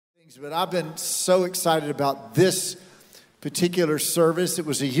But I've been so excited about this particular service. It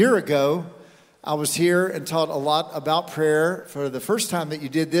was a year ago. I was here and taught a lot about prayer for the first time that you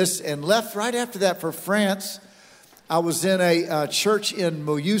did this, and left right after that for France. I was in a church in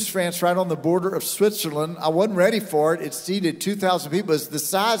Meuse, France, right on the border of Switzerland. I wasn't ready for it. It seated 2,000 people. It's the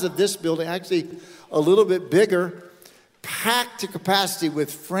size of this building, actually a little bit bigger, packed to capacity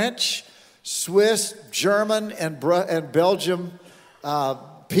with French, Swiss, German, and Belgium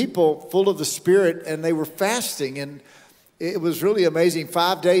people full of the Spirit, and they were fasting, and it was really amazing.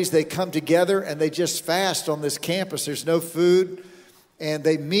 5 days they come together and they just fast on this campus. There's no food, and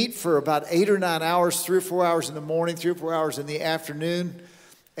they meet for about 8 or 9 hours, 3 or 4 hours in the morning, 3 or 4 hours in the afternoon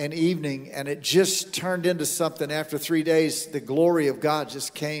and evening, and it just turned into something. After 3 days, the glory of God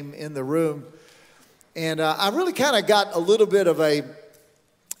just came in the room, and I really kind of got a little bit of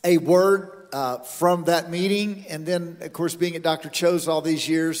a word from that meeting. And then, of course, being at Dr. Cho's all these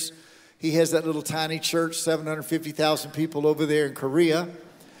years, he has that little tiny church, 750,000 people over there in Korea.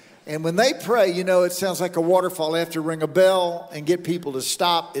 And when they pray, you know, it sounds like a waterfall. They have to ring a bell and get people to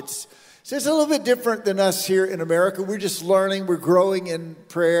stop. It's a little bit different than us here in America. We're just learning. We're growing in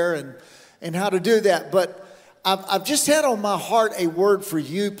prayer and how to do that. But I've just had on my heart a word for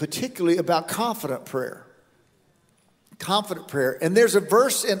you, particularly about confident prayer. Confident prayer. And there's a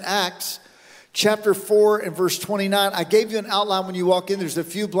verse in Acts chapter 4 and verse 29. I gave you an outline when you walk in. There's a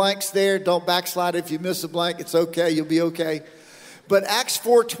few blanks there. Don't backslide if you miss a blank. It's okay. You'll be okay. But Acts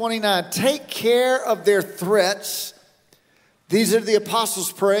 4:29, take care of their threats. These are the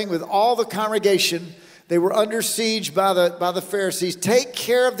apostles praying with all the congregation. They were under siege by the Pharisees. Take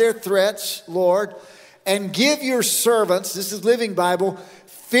care of their threats, Lord, and give your servants, this is Living Bible,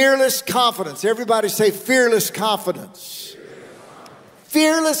 fearless confidence. Everybody say fearless confidence.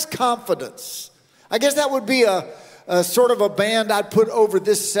 Fearless confidence. I guess that would be a sort of a band I'd put over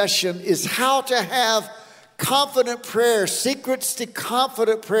this session, is how to have confident prayer, secrets to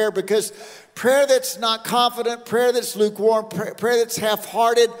confident prayer, because prayer that's not confident, prayer that's lukewarm, prayer that's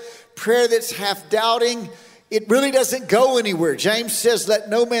half-hearted, prayer that's half-doubting, it really doesn't go anywhere. James says, let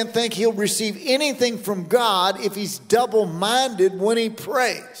no man think he'll receive anything from God if he's double-minded when he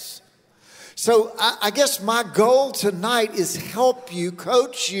prays. So I guess my goal tonight is help you,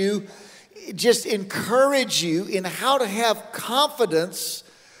 coach you, just encourage you in how to have confidence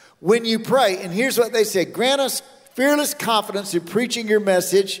when you pray. And here's what they say: grant us fearless confidence in preaching your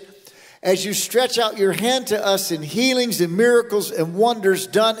message as you stretch out your hand to us in healings and miracles and wonders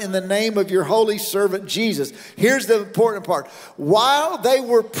done in the name of your holy servant Jesus. Here's the important part. While they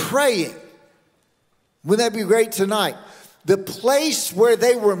were praying, wouldn't that be great tonight? The place where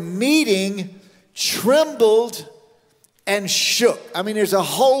they were meeting trembled and shook. I mean, there's a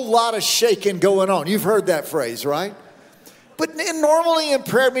whole lot of shaking going on. You've heard that phrase, right? But normally in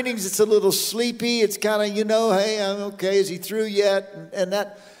prayer meetings, it's a little sleepy. It's kind of, hey, I'm okay. Is he through yet? And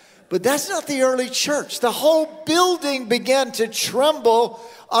that. But that's not the early church. The whole building began to tremble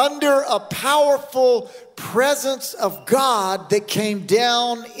under a powerful presence of God that came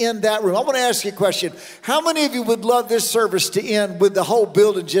down in that room. I want to ask you a question. How many of you would love this service to end with the whole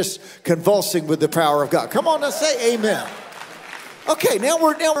building just convulsing with the power of God? Come on, let's say amen. Okay, now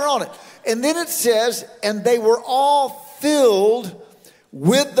we're on it. And then it says, and they were all filled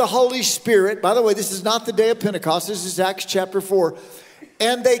with the Holy Spirit. By the way, this is not the day of Pentecost. This is Acts chapter 4.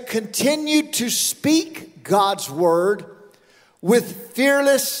 And they continued to speak God's word with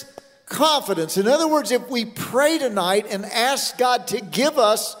fearless confidence. In other words, if we pray tonight and ask God to give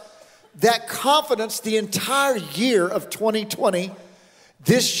us that confidence the entire year of 2020,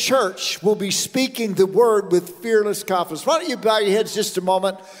 this church will be speaking the word with fearless confidence. Why don't you bow your heads just a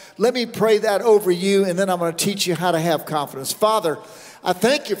moment? Let me pray that over you, and then I'm going to teach you how to have confidence. Father, I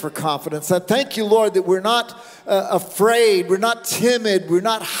thank you for confidence. I thank you, Lord, that we're not afraid. We're not timid. We're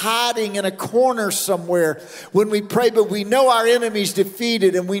not hiding in a corner somewhere when we pray, but we know our enemy's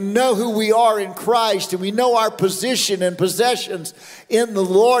defeated, and we know who we are in Christ, and we know our position and possessions in the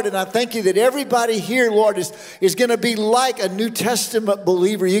Lord. And I thank you that everybody here, Lord, is going to be like a New Testament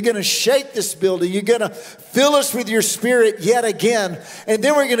believer. You're going to shake this building. You're going to fill us with your Spirit yet again. And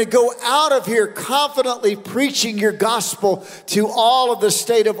then we're going to go out of here confidently preaching your gospel to all of the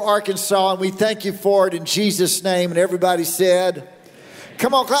state of Arkansas. And we thank you for it in Jesus' name. And everybody said,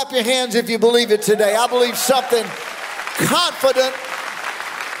 come on, clap your hands if you believe it today. I believe something confident.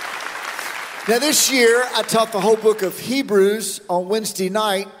 Now this year, I taught the whole book of Hebrews on Wednesday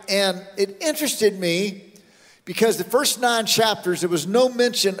night. And it interested me because the first 9 chapters, there was no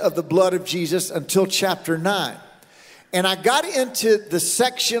mention of the blood of Jesus until chapter 9. And I got into the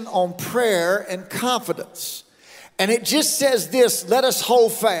section on prayer and confidence. And it just says this: let us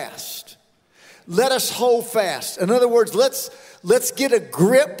hold fast. Let us hold fast. In other words, let's get a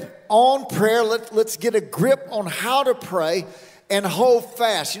grip on prayer. Let's get a grip on how to pray and hold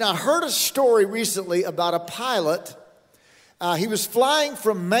fast. You know, I heard a story recently about a pilot. He was flying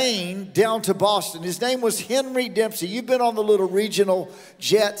from Maine down to Boston. His name was Henry Dempsey. You've been on the little regional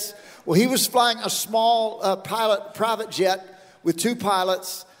jets. Well, he was flying a small private jet with two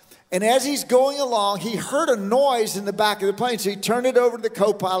pilots. And as he's going along, he heard a noise in the back of the plane. So he turned it over to the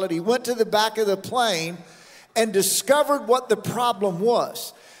co-pilot. He went to the back of the plane and discovered what the problem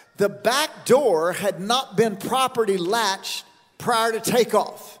was. The back door had not been properly latched prior to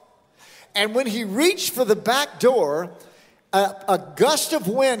takeoff. And when he reached for the back door, a gust of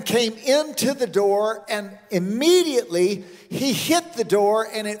wind came into the door, and immediately he hit the door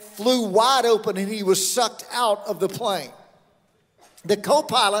and it flew wide open and he was sucked out of the plane. The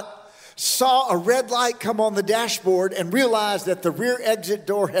co-pilot saw a red light come on the dashboard and realized that the rear exit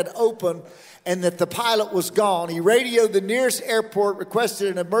door had opened and that the pilot was gone. He radioed the nearest airport,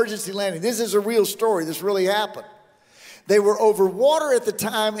 requested an emergency landing. This is a real story. This really happened. They were over water at the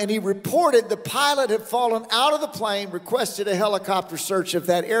time, and he reported the pilot had fallen out of the plane, requested a helicopter search of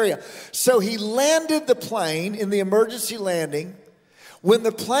that area. So he landed the plane in the emergency landing. When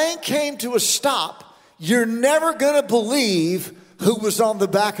the plane came to a stop, you're never going to believe who was on the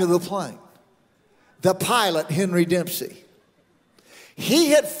back of the plane. The pilot, Henry Dempsey. He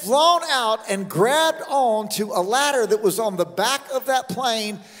had flown out and grabbed on to a ladder that was on the back of that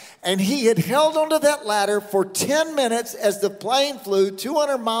plane, and he had held onto that ladder for 10 minutes as the plane flew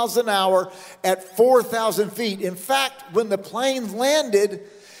 200 miles an hour at 4,000 feet. In fact, when the plane landed,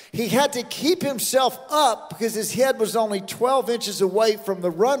 he had to keep himself up because his head was only 12 inches away from the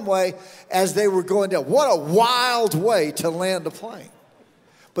runway as they were going down. What a wild way to land a plane.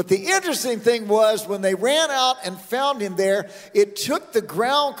 But the interesting thing was when they ran out and found him there, it took the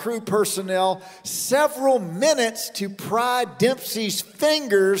ground crew personnel several minutes to pry Dempsey's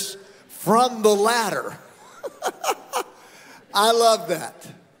fingers from the ladder. I love that.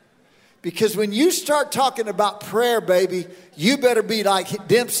 Because when you start talking about prayer, baby, you better be like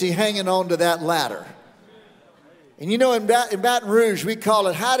Dempsey hanging on to that ladder. And you know, in Baton Rouge, we call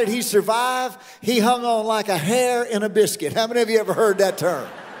it, how did he survive? He hung on like a hair in a biscuit. How many of you ever heard that term?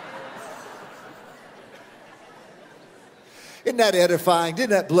 Isn't that edifying?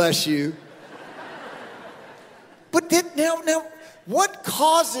 Didn't that bless you? But now, what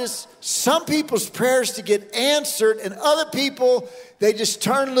causes some people's prayers to get answered and other people, they just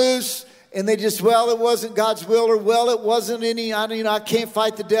turn loose and they just, well, it wasn't God's will, or well, it wasn't any, I can't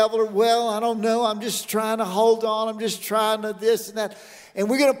fight the devil, or well, I don't know, I'm just trying to hold on, I'm just trying to this and that. And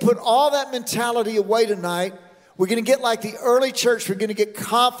we're going to put all that mentality away tonight. We're going to get like the early church. We're going to get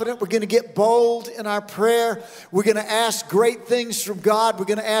confident. We're going to get bold in our prayer. We're going to ask great things from God. We're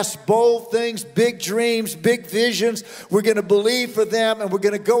going to ask bold things, big dreams, big visions. We're going to believe for them, and we're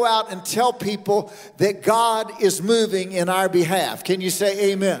going to go out and tell people that God is moving in our behalf. Can you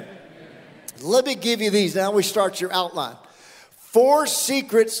say amen? Let me give you these. Now we start your outline. 4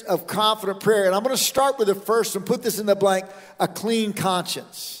 secrets of confident prayer. And I'm going to start with the first and put this in the blank, a clean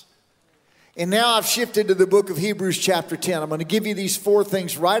conscience. And now I've shifted to the book of Hebrews chapter 10. I'm going to give you these 4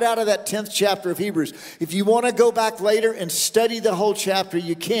 things right out of that 10th chapter of Hebrews. If you want to go back later and study the whole chapter,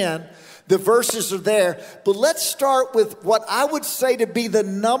 you can. The verses are there. But let's start with what I would say to be the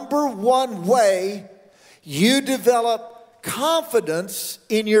number one way you develop confidence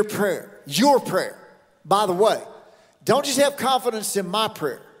in your prayer. Your prayer. By the way, don't just have confidence in my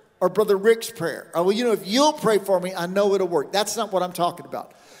prayer or Brother Rick's prayer. Or, well, you know, if you'll pray for me, I know it'll work. That's not what I'm talking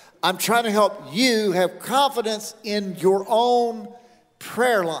about. I'm trying to help you have confidence in your own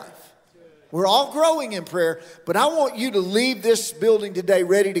prayer life. We're all growing in prayer, but I want you to leave this building today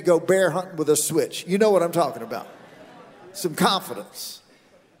ready to go bear hunting with a switch. You know what I'm talking about. Some confidence.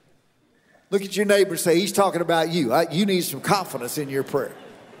 Look at your neighbor and say, he's talking about you. You need some confidence in your prayer.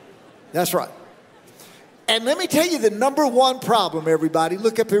 That's right. And let me tell you the number one problem, everybody.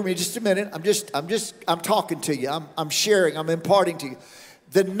 Look up here with me just a minute. I'm talking to you. I'm sharing. I'm imparting to you.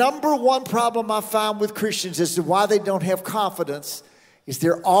 The number one problem I found with Christians as to why they don't have confidence is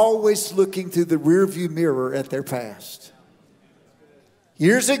they're always looking through the rearview mirror at their past.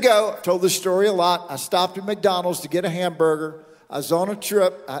 Years ago, I've told this story a lot. I stopped at McDonald's to get a hamburger. I was on a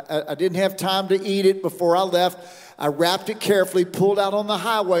trip. I didn't have time to eat it before I left. I wrapped it carefully, pulled out on the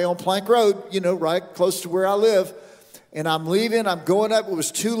highway on Plank Road, you know, right close to where I live. And I'm leaving. I'm going up. It was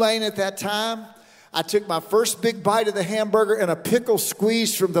 2-lane at that time. I took my first big bite of the hamburger, and a pickle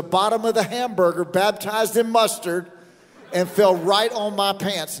squeezed from the bottom of the hamburger, baptized in mustard, and fell right on my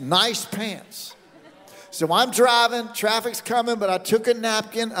pants. Nice pants. So I'm driving, traffic's coming, but I took a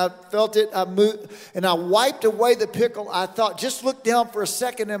napkin, I felt it, I moved, and I wiped away the pickle. I thought, just look down for a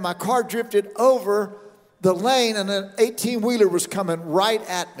second, and my car drifted over the lane, and an 18-wheeler was coming right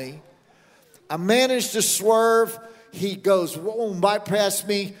at me. I managed to swerve. He goes, whoa, bypassed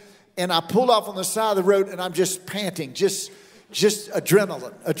me, and I pulled off on the side of the road, and I'm just panting, just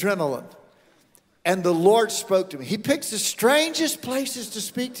adrenaline. And the Lord spoke to me. He picks the strangest places to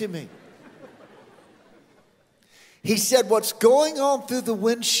speak to me. He said, what's going on through the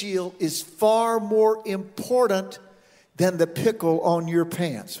windshield is far more important than the pickle on your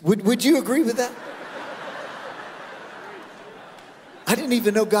pants. Would you agree with that? I didn't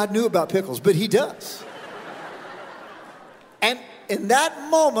even know God knew about pickles, but he does. And in that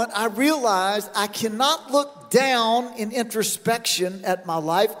moment, I realized I cannot look down in introspection at my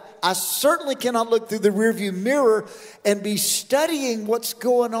life. I certainly cannot look through the rearview mirror and be studying what's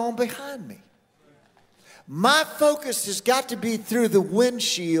going on behind me. My focus has got to be through the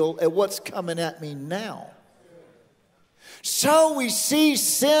windshield at what's coming at me now. So we see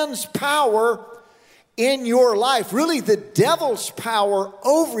sin's power in your life. Really, the devil's power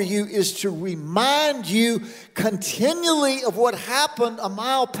over you is to remind you continually of what happened a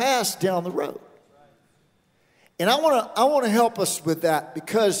mile past down the road. And I want to help us with that,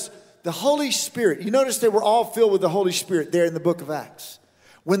 because the Holy Spirit, you notice they were all filled with the Holy Spirit there in the book of Acts.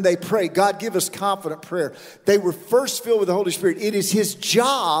 When they pray, God, give us confident prayer. They were first filled with the Holy Spirit. It is his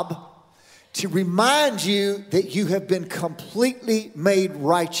job to remind you that you have been completely made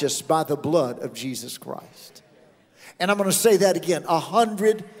righteous by the blood of Jesus Christ. And I'm going to say that again,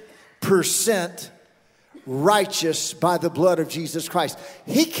 100% righteous by the blood of Jesus Christ.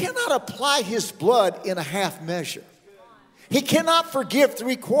 He cannot apply his blood in a half measure. He cannot forgive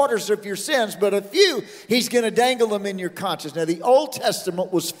 3/4 of your sins, but a few, he's going to dangle them in your conscience. Now, the Old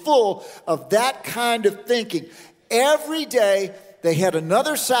Testament was full of that kind of thinking. Every day, they had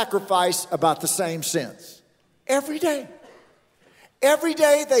another sacrifice about the same sins. Every day. Every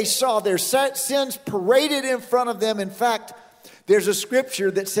day, they saw their sins paraded in front of them. In fact, there's a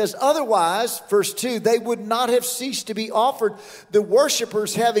scripture that says, otherwise, verse 2, they would not have ceased to be offered. The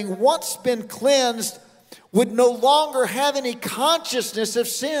worshipers, having once been cleansed, would no longer have any consciousness of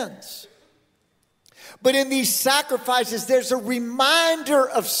sins. But in these sacrifices, there's a reminder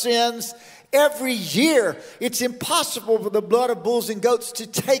of sins every year. It's impossible for the blood of bulls and goats to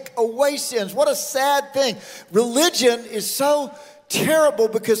take away sins. What a sad thing. Religion is so terrible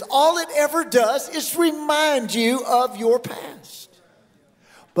because all it ever does is remind you of your past.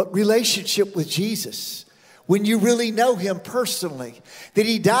 But relationship with Jesus, when you really know him personally, that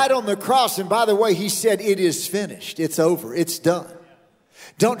he died on the cross. And by the way, he said, it is finished. It's over. It's done.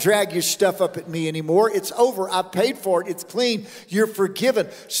 Don't drag your stuff up at me anymore. It's over. I've paid for it. It's clean. You're forgiven.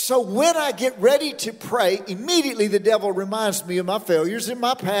 So when I get ready to pray, immediately the devil reminds me of my failures in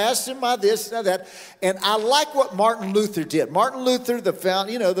my past and my this and that. And I like what Martin Luther did. Martin Luther,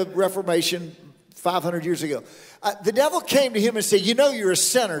 the Reformation 500 years ago. The devil came to him and said, you know you're a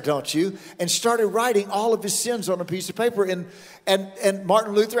sinner, don't you? And started writing all of his sins on a piece of paper. And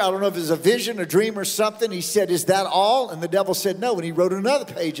Martin Luther, I don't know if it was a vision, a dream or something, he said, is that all? And the devil said no. And he wrote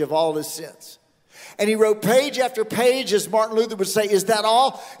another page of all his sins. And he wrote page after page, as Martin Luther would say, is that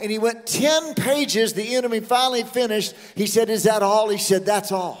all? And he went 10 pages. The enemy finally finished. He said, is that all? He said,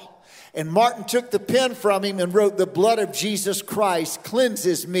 that's all. And Martin took the pen from him and wrote, the blood of Jesus Christ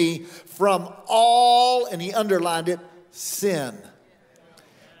cleanses me from all, and he underlined it, sin.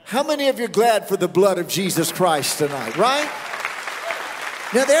 How many of you are glad for the blood of Jesus Christ tonight, right?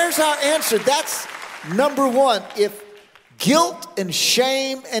 Now there's our answer. That's number one. If guilt and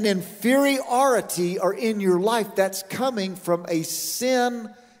shame and inferiority are in your life, that's coming from a sin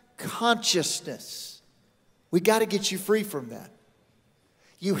consciousness. We got to get you free from that.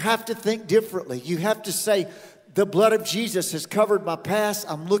 You have to think differently. You have to say, the blood of Jesus has covered my past.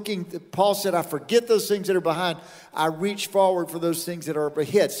 I'm looking, Paul said, I forget those things that are behind. I reach forward for those things that are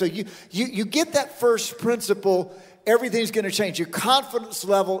ahead. So you get that first principle, everything's going to change. Your confidence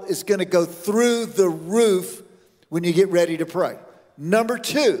level is going to go through the roof when you get ready to pray. Number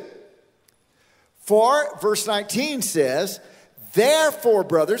two, for verse 19 says, therefore,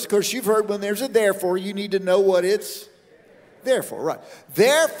 brothers, of course you've heard when there's a therefore, you need to know what it's therefore, right.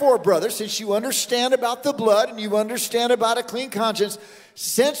 Therefore, brothers, since you understand about the blood and you understand about a clean conscience,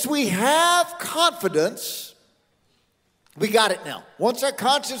 since we have confidence, we got it now. Once our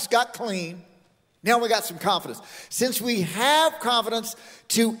conscience got clean, now we got some confidence. Since we have confidence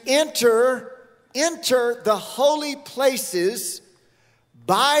to enter the holy places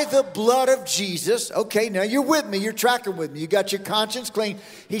by the blood of Jesus. Okay, now you're with me. You're tracking with me. You got your conscience clean.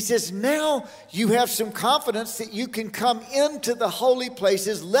 He says, now you have some confidence that you can come into the holy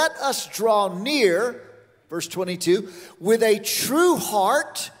places. Let us draw near, verse 22, with a true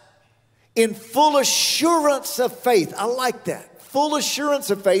heart in full assurance of faith. I like that. Full assurance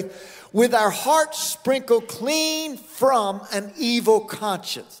of faith, with our hearts sprinkled clean from an evil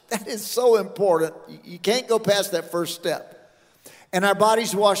conscience. That is so important. You can't go past that first step. And our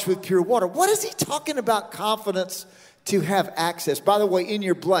bodies washed with pure water. What is he talking about confidence to have access? By the way, in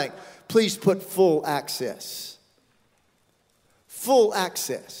your blank, please put full access. Full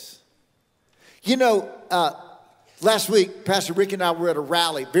access. You know, last week, Pastor Rick and I were at a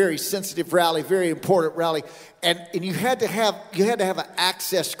rally, very sensitive rally, very important rally. And you had to have an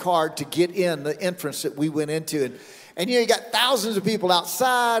access card to get in the entrance that we went into. And you got thousands of people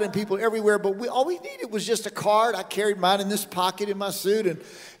outside and people everywhere, but all we needed was just a card. I carried mine in this pocket in my suit,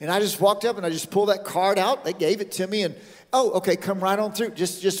 and I just walked up and I just pulled that card out. They gave it to me, and okay, come right on through.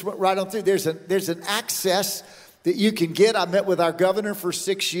 Just went right on through. There's an access that you can get. I met with our governor for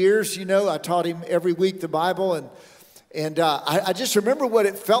 6 years. You know, I taught him every week the Bible, and I just remember what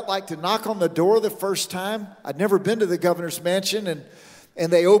it felt like to knock on the door the first time. I'd never been to the governor's mansion,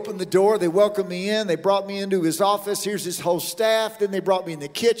 and they opened the door. They welcomed me in. They brought me into his office. Here's his whole staff. Then they brought me in the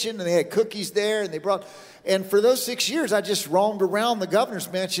kitchen, and they had cookies there. And for those 6 years, I just roamed around the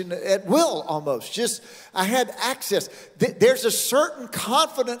governor's mansion at will almost. I had access. There's a certain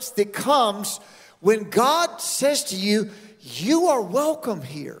confidence that comes when God says to you, you are welcome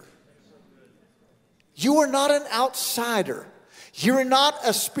here. You are not an outsider. You're not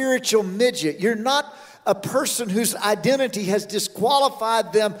a spiritual midget. You're not a person whose identity has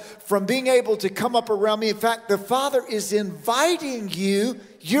disqualified them from being able to come up around me. In fact, the Father is inviting you.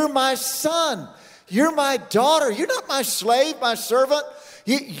 You're my son. You're my daughter. You're not my slave, my servant.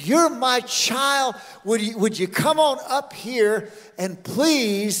 You're my child. Would you come on up here and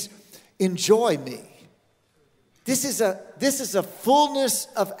please enjoy me? This is a fullness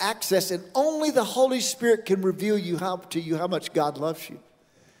of access, and only the Holy Spirit can reveal to you how much God loves you.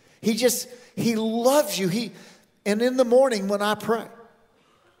 He loves you. And in the morning when I pray,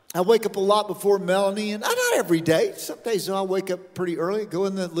 I wake up a lot before Melanie, and not every day. Some days I'll wake up pretty early, go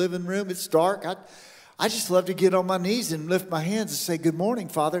in the living room. It's dark. I just love to get on my knees and lift my hands and say, good morning,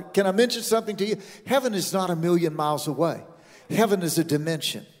 Father. Can I mention something to you? Heaven is not a million miles away. Heaven is a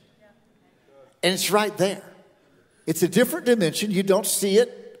dimension. And it's right there. It's a different dimension. You don't see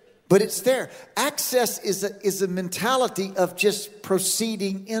it, but it's there. Access is a mentality of just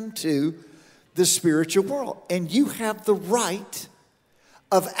proceeding into the spiritual world. And you have the right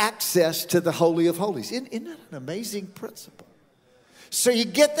of access to the Holy of Holies. Isn't that an amazing principle? So you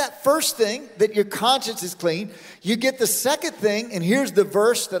get that first thing, that your conscience is clean. You get the second thing, and here's the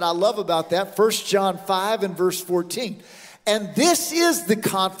verse that I love about that, 1 John 5 and verse 14. And this is the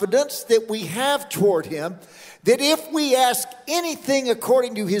confidence that we have toward him, that if we ask anything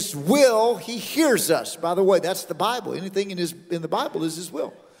according to his will, he hears us. By the way, that's the Bible. Anything in the Bible is his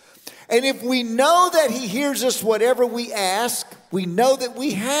will. And if we know that he hears us whatever we ask, we know that we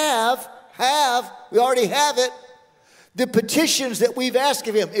we already have it, the petitions that we've asked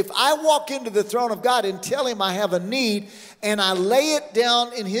of him. If I walk into the throne of God and tell him I have a need, and I lay it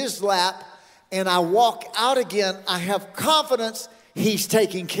down in his lap, and I walk out again, I have confidence he's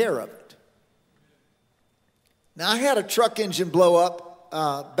taking care of it. Now, I had a truck engine blow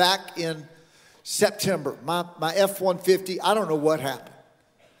up back in September. My F-150, I don't know what happened,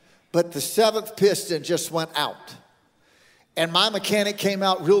 but the 7th piston just went out. And my mechanic came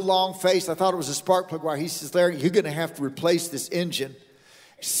out real long-faced. I thought it was a spark plug wire. He says, Larry, you're going to have to replace this engine.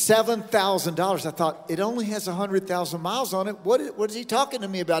 $7,000. I thought, it only has 100,000 miles on it. What is he talking to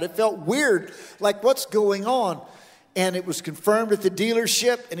me about? It felt weird, like what's going on? And it was confirmed at the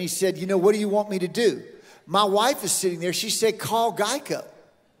dealership, and he said, what do you want me to do? My wife is sitting there. She said, call Geico.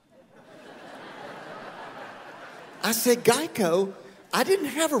 I said, Geico? I didn't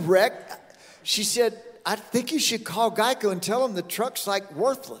have a wreck. She said, I think you should call Geico and tell them the truck's like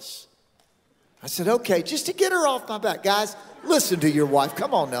worthless. I said, okay, just to get her off my back. Guys, listen to your wife.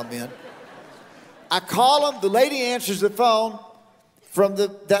 Come on now, men. I call them. The lady answers the phone from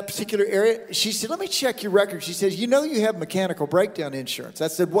that particular area. She said, let me check your record. She says, you have mechanical breakdown insurance. I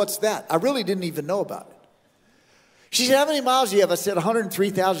said, what's that? I really didn't even know about it. She said, how many miles do you have? I said,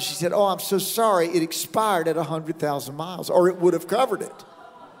 103,000. She said, oh, I'm so sorry. It expired at 100,000 miles, or it would have covered it.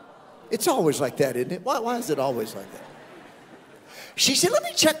 It's always like that, isn't it? Why is it always like that? She said, let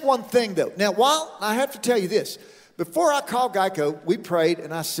me check one thing, though. Now, I have to tell you this, Before I called Geico, we prayed,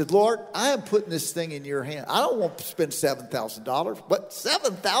 and I said, Lord, I am putting this thing in your hand. I don't want to spend $7,000, but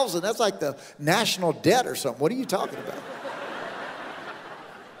 $7,000, that's like the national debt or something. What are you talking about?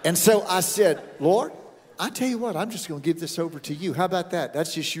 And so I said, Lord, I tell you what, I'm just going to give this over to you. How about that?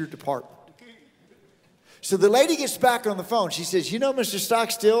 That's just your department. So the lady gets back on the phone. She says, you know, Mr.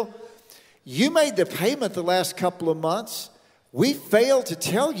 Stockstill, you made the payment the last couple of months. We failed to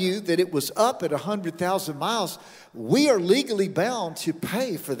tell you that it was up at 100,000 miles. We are legally bound to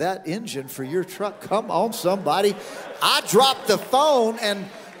pay for that engine for your truck. Come on, somebody. I dropped the phone and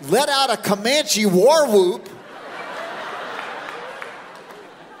let out a Comanche war whoop.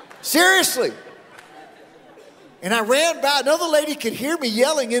 Seriously. And I ran by. Another lady could hear me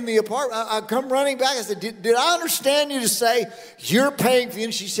yelling in the apartment. I come running back. I said, did I understand you to say you're paying for it?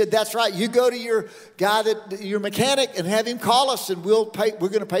 And she said, that's right. You go to your guy, your mechanic, and have him call us, and we'll pay. We're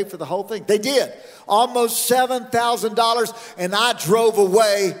going to pay for the whole thing. They did. Almost $7,000, and I drove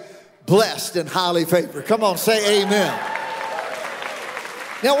away blessed and highly favored. Come on, say amen.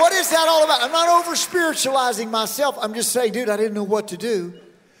 Now, what is that all about? I'm not over-spiritualizing myself. I'm just saying, dude, I didn't know what to do.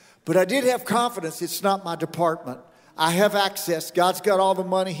 But I did have confidence. It's not my department. I have access. God's got all the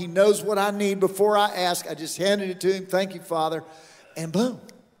money. He knows what I need before I ask. I just handed it to him. Thank you, Father. And boom.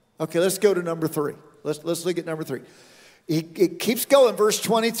 Okay, let's go to number 3. Let's look at number 3. It keeps going, verse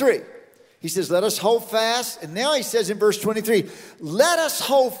 23. He says, let us hold fast. And now he says in verse 23, let us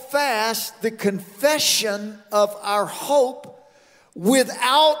hold fast the confession of our hope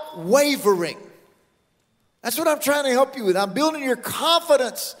without wavering. That's what I'm trying to help you with. I'm building your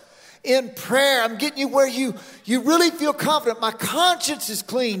confidence in prayer. I'm getting you where you really feel confident. My conscience is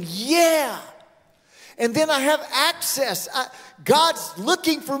clean. Yeah. And then I have access. God's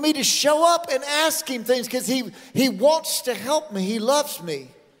looking for me to show up and ask him things because he wants to help me. He loves me.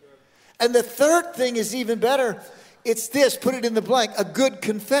 And the third thing is even better. It's this, put it in the blank, a good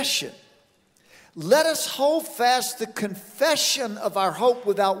confession. Let us hold fast the confession of our hope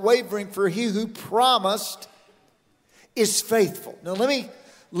without wavering, for he who promised is faithful. Now let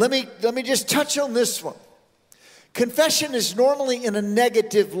me just touch on this one. Confession is normally in a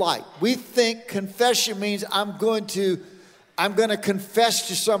negative light. We think confession means I'm going to confess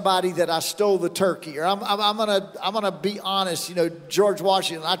to somebody that I stole the turkey, or I'm gonna be honest. You know, George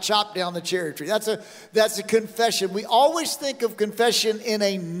Washington, I chopped down the cherry tree. That's a confession. We always think of confession in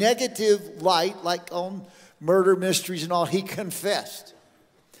a negative light, like on murder mysteries and all. He confessed.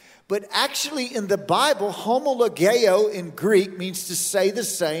 But actually in the Bible, homologeo in Greek means to say the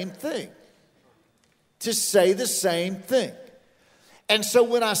same thing. To say the same thing. And so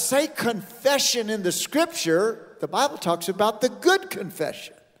when I say confession in the scripture, the Bible talks about the good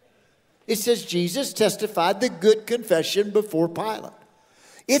confession. It says Jesus testified the good confession before Pilate.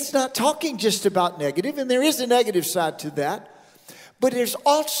 It's not talking just about negative, and there is a negative side to that. But there's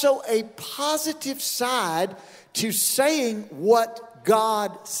also a positive side to saying what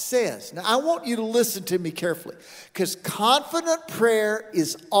God says. Now, I want you to listen to me carefully, because confident prayer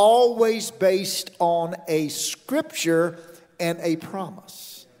is always based on a scripture and a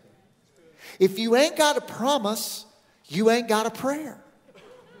promise. If you ain't got a promise, you ain't got a prayer.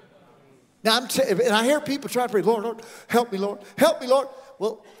 Now, and I hear people try to pray, Lord, Lord, help me, Lord, help me, Lord.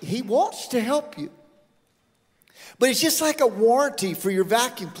 Well, he wants to help you. But it's just like a warranty for your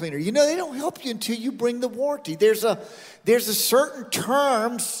vacuum cleaner. You know, they don't help you until you bring the warranty. There's a certain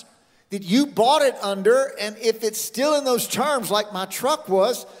terms that you bought it under, and if it's still in those terms, like my truck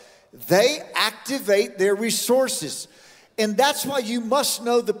was, they activate their resources. And that's why you must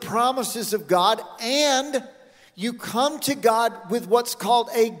know the promises of God, and you come to God with what's called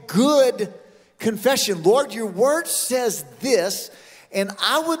a good confession. Lord, your word says this, and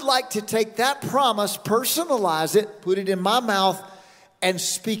I would like to take that promise, personalize it, put it in my mouth, and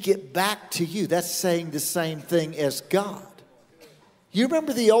speak it back to you. That's saying the same thing as God. You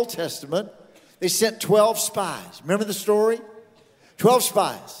remember the Old Testament? They sent 12 spies. Remember the story? 12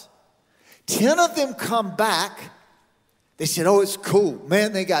 spies. 10 of them come back. They said, oh, it's cool.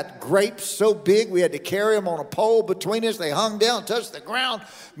 Man, they got grapes so big, we had to carry them on a pole between us. They hung down, touched the ground.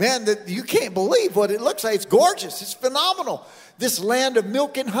 Man, you can't believe what it looks like. It's gorgeous. It's phenomenal. This land of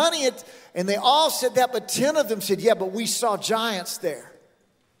milk and honey. And they all said that, but 10 of them said, yeah, but we saw giants there.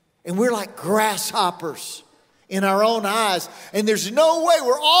 And we're like grasshoppers in our own eyes. And there's no way,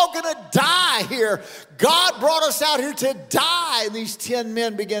 we're all going to die here. God brought us out here to die. And these 10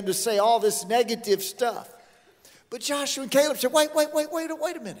 men began to say all this negative stuff. But Joshua and Caleb said, wait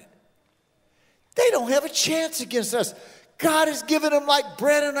a minute. They don't have a chance against us. God has given them like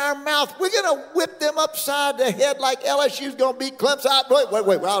bread in our mouth. We're going to whip them upside the head like LSU's going to beat Clemson. Wait,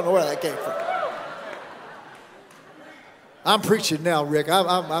 I don't know where that came from. I'm preaching now, Rick.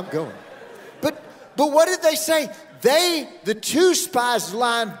 I'm going. But what did they say? The two spies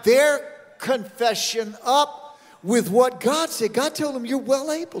lined their confession up with what God said. God told them, you're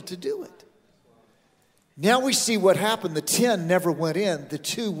well able to do it. Now we see what happened. The 10 never went in. The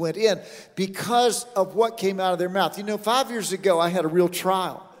 2 went in because of what came out of their mouth. 5 years ago, I had a real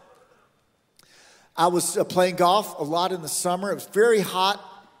trial. I was playing golf a lot in the summer. It was very hot.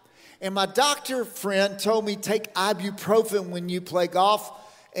 And my doctor friend told me, take ibuprofen when you play golf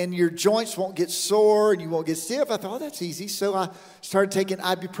and your joints won't get sore and you won't get stiff. I thought, that's easy. So I started taking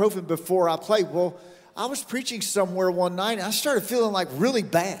ibuprofen before I played. Well, I was preaching somewhere one night and I started feeling like really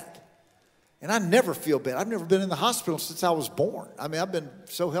bad. And I never feel bad. I've never been in the hospital since I was born. I mean, I've been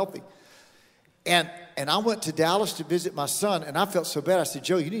so healthy. And I went to Dallas to visit my son, and I felt so bad. I said,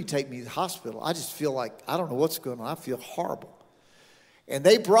 Joe, you need to take me to the hospital. I just feel like, I don't know what's going on. I feel horrible. And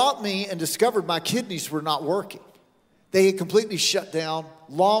they brought me and discovered my kidneys were not working. They had completely shut down.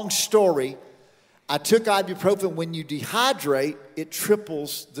 Long story. I took ibuprofen. When you dehydrate, it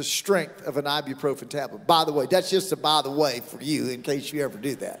triples the strength of an ibuprofen tablet. By the way, that's just a by the way for you in case you ever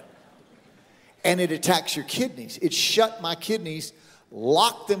do that. And it attacks your kidneys. It shut my kidneys,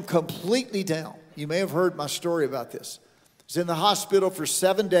 locked them completely down. You may have heard my story about this. I was in the hospital for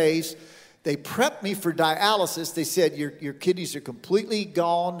 7 days. They prepped me for dialysis. They said, your kidneys are completely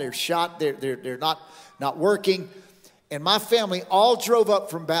gone. They're shot. They're not working. And my family all drove up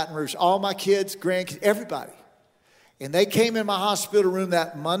from Baton Rouge. All my kids, grandkids, everybody. And they came in my hospital room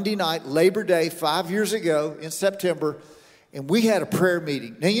that Monday night, Labor Day, 5 years ago in September. And we had a prayer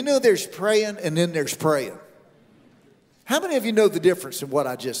meeting. Now, there's praying and then there's praying. How many of you know the difference in what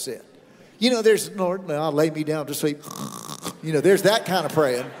I just said? There's, Lord, now I'll lay me down to sleep. There's that kind of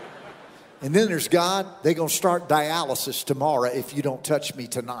praying. And then there's God, they're going to start dialysis tomorrow if you don't touch me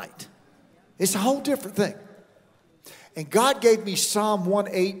tonight. It's a whole different thing. And God gave me Psalm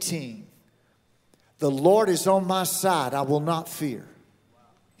 118. The Lord is on my side, I will not fear.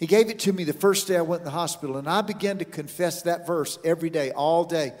 He gave it to me the first day I went in the hospital, and I began to confess that verse every day, all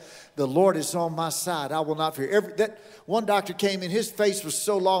day. The Lord is on my side. I will not fear. That one doctor came in, his face was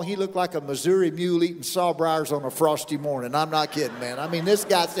so long, he looked like a Missouri mule eating sawbriars on a frosty morning. I'm not kidding, man. I mean, this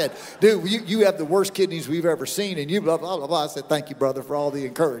guy said, dude, you have the worst kidneys we've ever seen, and you blah, blah, blah, blah. I said, thank you, brother, for all the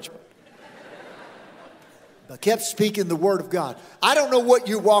encouragement. I kept speaking the word of God. I don't know what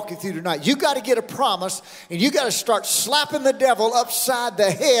you're walking through tonight. You got to get a promise, and you got to start slapping the devil upside the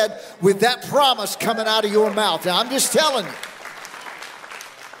head with that promise coming out of your mouth. Now, I'm just telling you.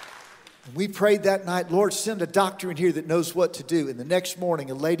 And we prayed that night, Lord, send a doctor in here that knows what to do. And the next morning,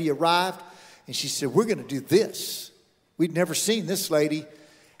 a lady arrived, and she said, we're going to do this. We'd never seen this lady.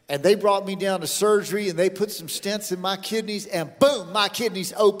 And they brought me down to surgery, and they put some stents in my kidneys, and boom, my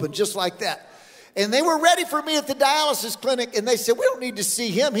kidneys opened just like that. And they were ready for me at the dialysis clinic, and they said, we don't need to see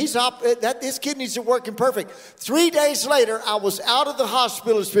him. His kidneys are working perfect. 3 days later, I was out of the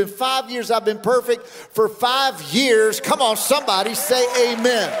hospital. It's been 5 years. I've been perfect for 5 years. Come on, somebody say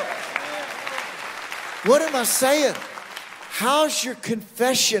amen. What am I saying? How's your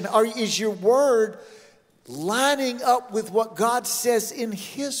confession? Is your word lining up with what God says in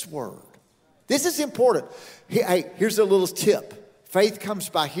his word? This is important. Hey, here's a little tip. Faith comes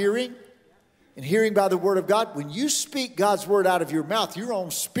by hearing, and hearing by the word of God. When you speak God's word out of your mouth, your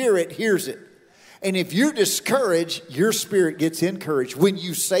own spirit hears it. And if you're discouraged, your spirit gets encouraged when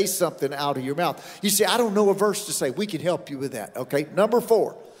you say something out of your mouth. You say, I don't know a verse to say. We can help you with that. Okay, number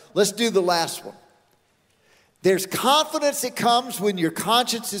 4. Let's do the last one. There's confidence that comes when your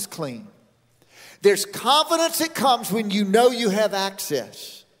conscience is clean. There's confidence that comes when you know you have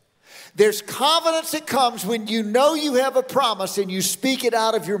access. There's confidence that comes when you know you have a promise and you speak it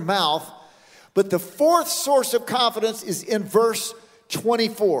out of your mouth. But the 4th source of confidence is in verse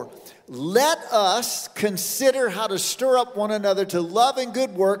 24. Let us consider how to stir up one another to love and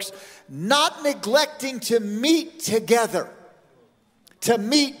good works, not neglecting to meet together. To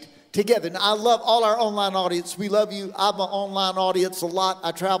meet together. Now, I love all our online audience. We love you. I'm an online audience a lot.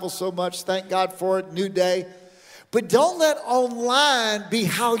 I travel so much. Thank God for it. New day. But don't let online be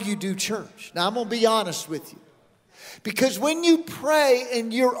how you do church. Now, I'm going to be honest with you. Because when you pray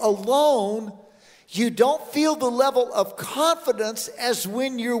and you're alone, you don't feel the level of confidence as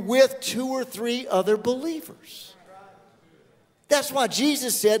when you're with 2 or 3 other believers. That's why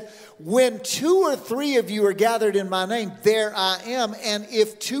Jesus said, when 2 or 3 of you are gathered in my name, there I am. And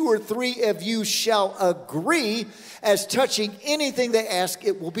if 2 or 3 of you shall agree as touching anything they ask,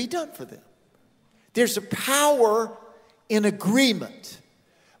 it will be done for them. There's a power in agreement.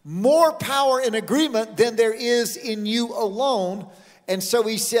 More power in agreement than there is in you alone. And so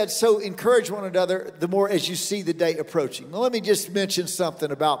he said, so encourage one another the more as you see the day approaching. Now, let me just mention something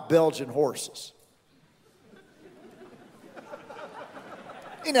about Belgian horses.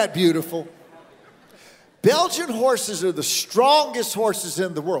 Isn't that beautiful? Belgian horses are the strongest horses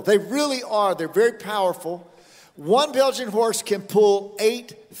in the world. They really are. They're very powerful. One Belgian horse can pull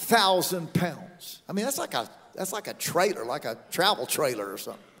 8,000 pounds. I mean, that's like a trailer, like a travel trailer or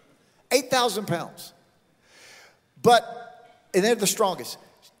something. 8,000 pounds. And they're the strongest.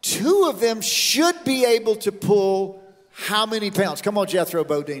 Two of them should be able to pull how many pounds? Come on, Jethro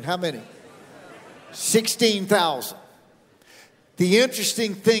Bodine. How many? 16,000. The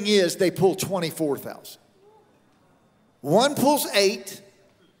interesting thing is they pull 24,000. One pulls 8,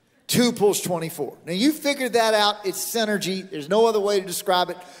 two pulls 24. Now you figure that out. It's synergy. There's no other way to describe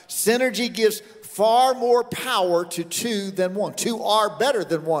it. Synergy gives far more power to two than one. Two are better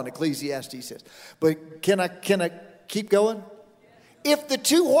than one, Ecclesiastes says. But can I keep going? If the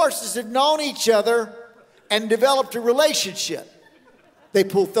two horses had known each other and developed a relationship, they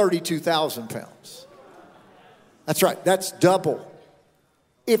pull 32,000 pounds. That's right. That's double.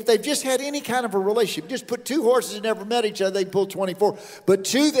 If they've just had any kind of a relationship, just put two horses that never met each other, they pull 24. But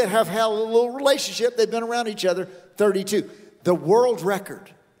two that have had a little relationship, they've been around each other, 32. The world record.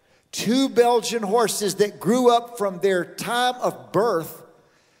 Two Belgian horses that grew up from their time of birth,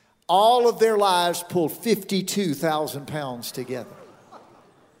 all of their lives pulled 52,000 pounds together.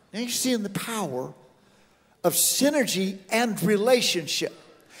 Now you're seeing the power of synergy and relationship.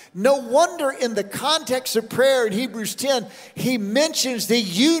 No wonder in the context of prayer in Hebrews 10, he mentions that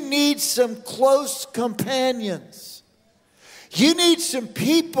you need some close companions. You need some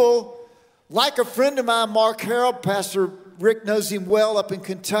people like a friend of mine, Mark Harold. Pastor Rick knows him well up in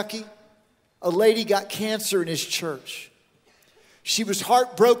Kentucky. A lady got cancer in his church. She was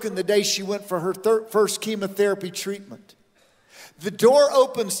heartbroken the day she went for her first chemotherapy treatment. The door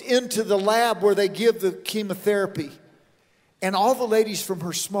opens into the lab where they give the chemotherapy. And all the ladies from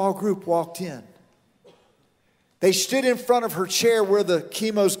her small group walked in. They stood in front of her chair where the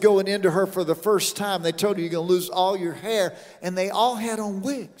chemo's going into her for the first time. They told her, you're going to lose all your hair. And they all had on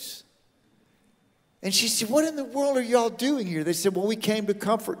wigs. And she said, what in the world are y'all doing here? They said, well, we came to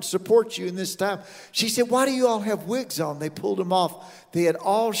comfort and support you in this time. She said, why do you all have wigs on? They pulled them off. They had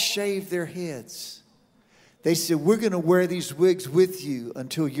all shaved their heads. They said, we're going to wear these wigs with you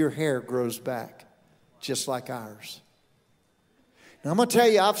until your hair grows back, just like ours. Now, I'm going to tell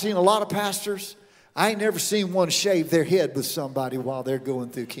you, I've seen a lot of pastors. I ain't never seen one shave their head with somebody while they're going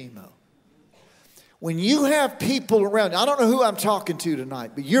through chemo. When you have people around, I don't know who I'm talking to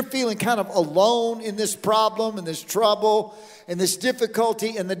tonight, but you're feeling kind of alone in this problem and this trouble and this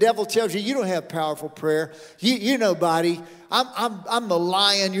difficulty, and the devil tells you, you don't have powerful prayer. You know, buddy, I'm the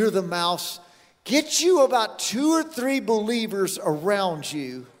lion, you're the mouse. Get you about 2 or 3 believers around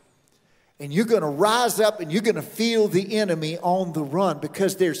you, and you're going to rise up and you're going to feel the enemy on the run,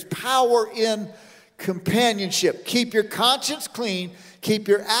 because there's power in companionship. Keep your conscience clean. Keep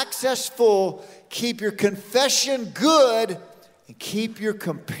your access full. Keep your confession good. And keep your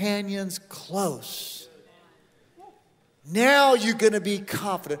companions close. Now you're going to be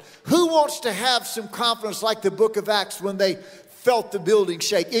confident. Who wants to have some confidence like the book of Acts when they felt the building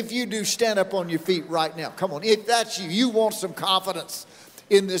shake? If you do, stand up on your feet right now. Come on. If that's you, you want some confidence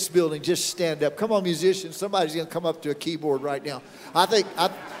in this building, just stand up. Come on, musicians. Somebody's going to come up to a keyboard right now.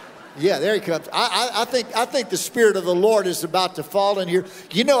 Yeah, there he comes. I think the Spirit of the Lord is about to fall in here.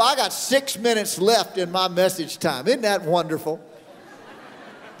 You know, I got 6 minutes left in my message time. Isn't that wonderful?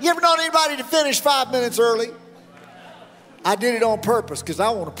 You ever known anybody to finish 5 minutes early? I did it on purpose because I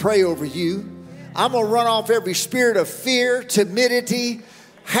want to pray over you. I'm going to run off every spirit of fear, timidity,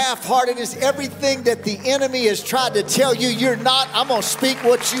 half-heartedness, everything that the enemy has tried to tell you you're not. I'm going to speak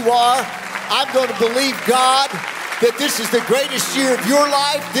what you are. I'm going to believe God that this is the greatest year of your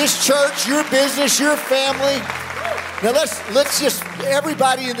life, this church, your business, your family. Now let's just,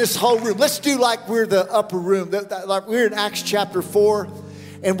 everybody in this whole room, let's do like we're the upper room, like we're in Acts chapter 4.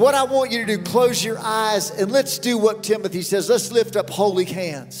 And what I want you to do, close your eyes and let's do what Timothy says. Let's lift up holy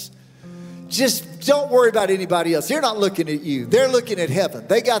hands. Just don't worry about anybody else. They're not looking at you. They're looking at heaven.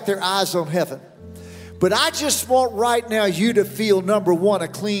 They got their eyes on heaven. But I just want right now you to feel, number one, a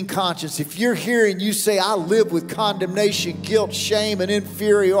clean conscience. If you're here and you say, I live with condemnation, guilt, shame, and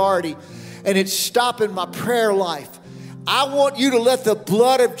inferiority, and it's stopping my prayer life, I want you to let the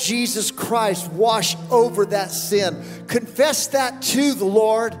blood of Jesus Christ wash over that sin. Confess that to the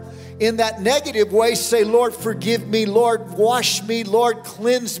Lord. In that negative way, say, Lord, forgive me. Lord, wash me. Lord,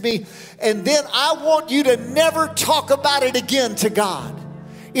 cleanse me. And then I want you to never talk about it again to God.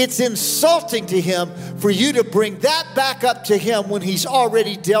 It's insulting to him for you to bring that back up to him when he's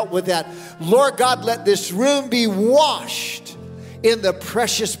already dealt with that. Lord God, let this room be washed in the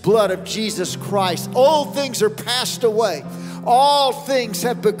precious blood of Jesus Christ. Old things are passed away. All things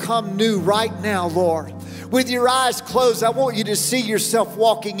have become new right now, Lord. With your eyes closed, I want you to see yourself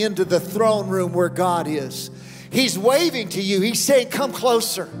walking into the throne room where God is. He's waving to you. He's saying, come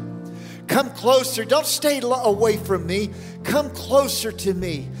closer. Come closer. Don't stay away from me. Come closer to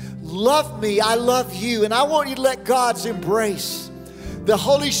me. Love me. I love you. And I want you to let God's embrace, the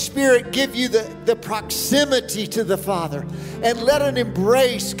Holy Spirit, give you the proximity to the Father. And let an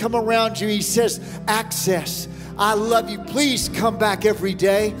embrace come around you. He says, access. I love you. Please come back every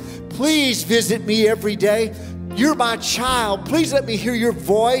day. Please visit me every day. You're my child. Please let me hear your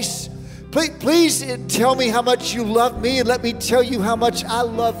voice. Please tell me how much you love me, and let me tell you how much I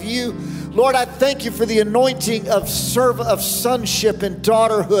love you. Lord, I thank you for the anointing of sonship and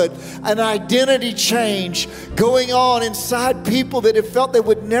daughterhood, an identity change going on inside people that have felt they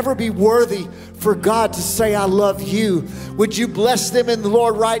would never be worthy for God to say, I love you. Would you bless them in the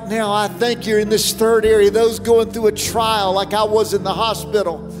Lord right now? I thank you in this third area, those going through a trial like I was in the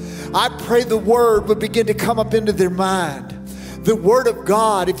hospital. I pray the word would begin to come up into their mind. The word of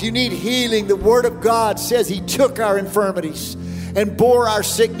God, if you need healing, the word of God says he took our infirmities and bore our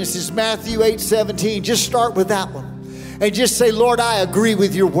sicknesses. Matthew 8:17. Just start with that one. And just say, Lord, I agree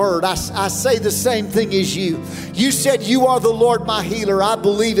with your word. I say the same thing as you. You said you are the Lord, my healer. I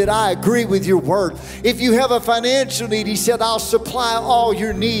believe it. I agree with your word. If you have a financial need, he said, I'll supply all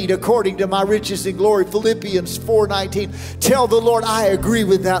your need according to my riches and glory. Philippians 4:19. Tell the Lord, I agree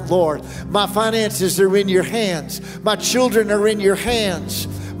with that, Lord. My finances are in your hands. My children are in your hands.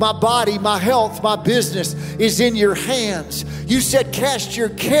 My body, my health, my business is in your hands. You said, cast your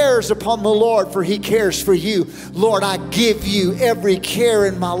cares upon the Lord, for he cares for you. Lord, I give you every care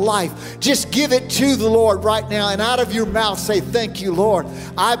in my life. Just give it to the Lord right now, and out of your mouth say, thank you, Lord.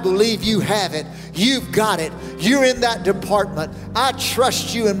 I believe you have it. You've got it. You're in that department. I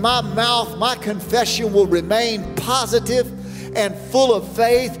trust you. In my mouth, my confession will remain positive and full of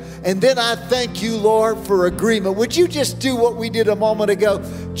faith. And then I thank you, Lord, for agreement. Would you just do what we did a moment ago?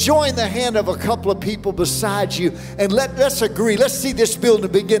 Join the hand of a couple of people beside you, and let's agree. Let's see this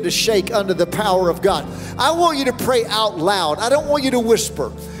building begin to shake under the power of God. I want you to pray out loud. I don't want you to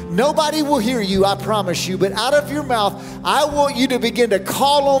whisper. Nobody will hear you, I promise you. But out of your mouth, I want you to begin to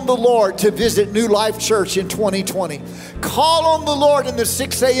call on the Lord to visit New Life Church in 2020. Call on the Lord in the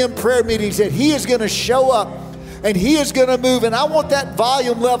 6 a.m. prayer meetings that he is going to show up. And he is going to move. And I want that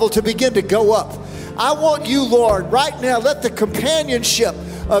volume level to begin to go up. I want you, Lord, right now, let the companionship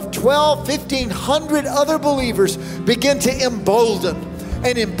of 1,500 other believers begin to embolden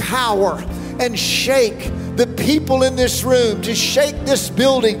and empower and shake the people in this room, to shake this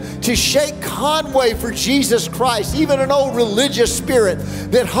building, to shake Conway for Jesus Christ, even an old religious spirit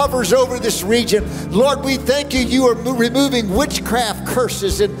that hovers over this region. Lord, we thank you. You are removing witchcraft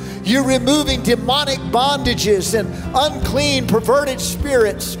curses, and you're removing demonic bondages and unclean, perverted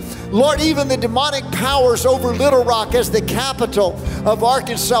spirits. Lord, even the demonic powers over Little Rock as the capital of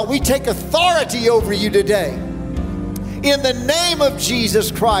Arkansas, we take authority over you today in the name of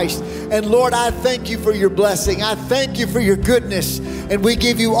Jesus Christ. And Lord, I thank you for your blessing. I thank you for your goodness. And we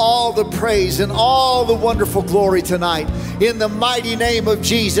give you all the praise and all the wonderful glory tonight in the mighty name of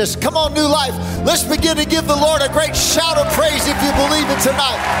Jesus. Come on, New Life. Let's begin to give the Lord a great shout of praise if you believe it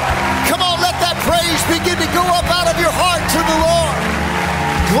tonight. Come on, let that praise begin to go up out of your heart to the Lord.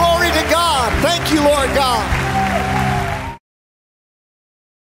 Glory to God. Thank you, Lord God.